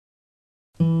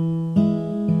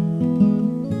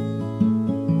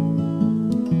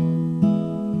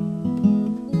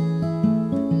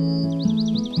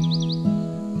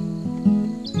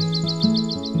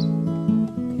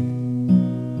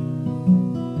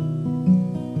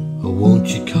won't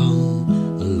you come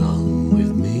along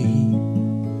with me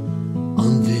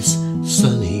on this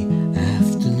sunny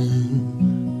afternoon?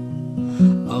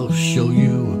 I'll show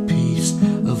you a piece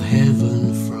of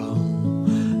heaven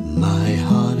from my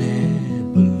hot air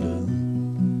balloon,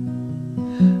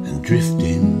 and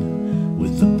drifting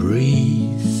with the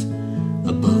breeze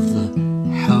above the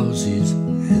houses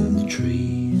and the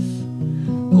trees.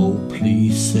 Oh,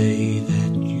 please say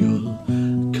that you'll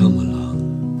come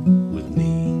along with me.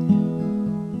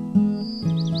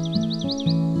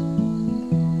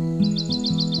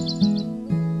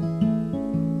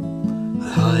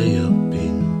 High up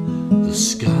in the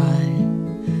sky,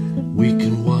 we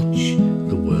can watch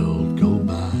the world go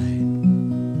by,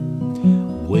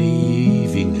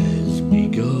 waving as we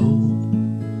go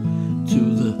to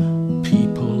the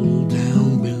people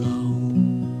down below.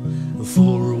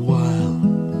 For a while,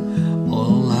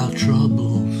 all our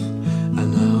troubles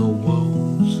and our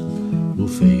woes will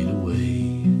fade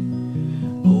away.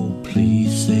 Oh,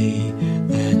 please say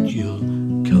that you'll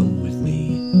come with me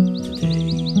today.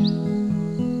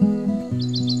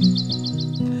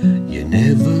 You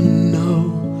never know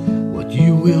what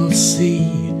you will see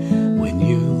when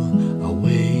you are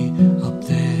way up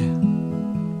there,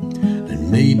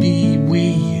 and maybe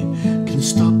we can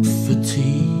stop for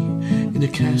tea in a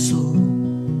castle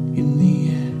in the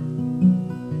air,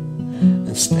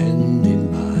 and standing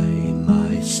by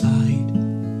my side,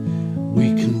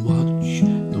 we can watch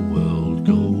the world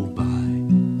go by,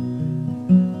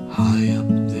 high up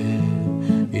there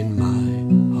in my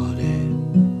hot air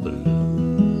balloon.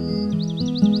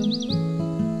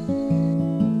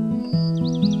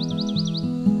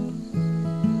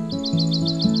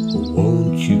 Oh,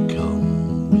 won't you come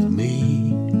with me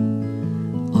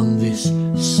on this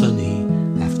sunny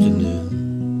afternoon?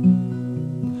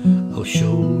 I'll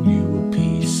show you a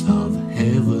piece of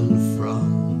heaven from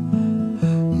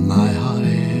my hot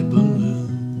air balloon,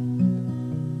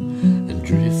 and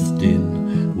drifting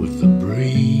with the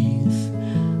breeze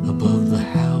above the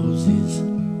houses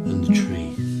and the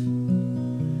trees.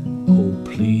 Oh,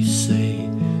 please say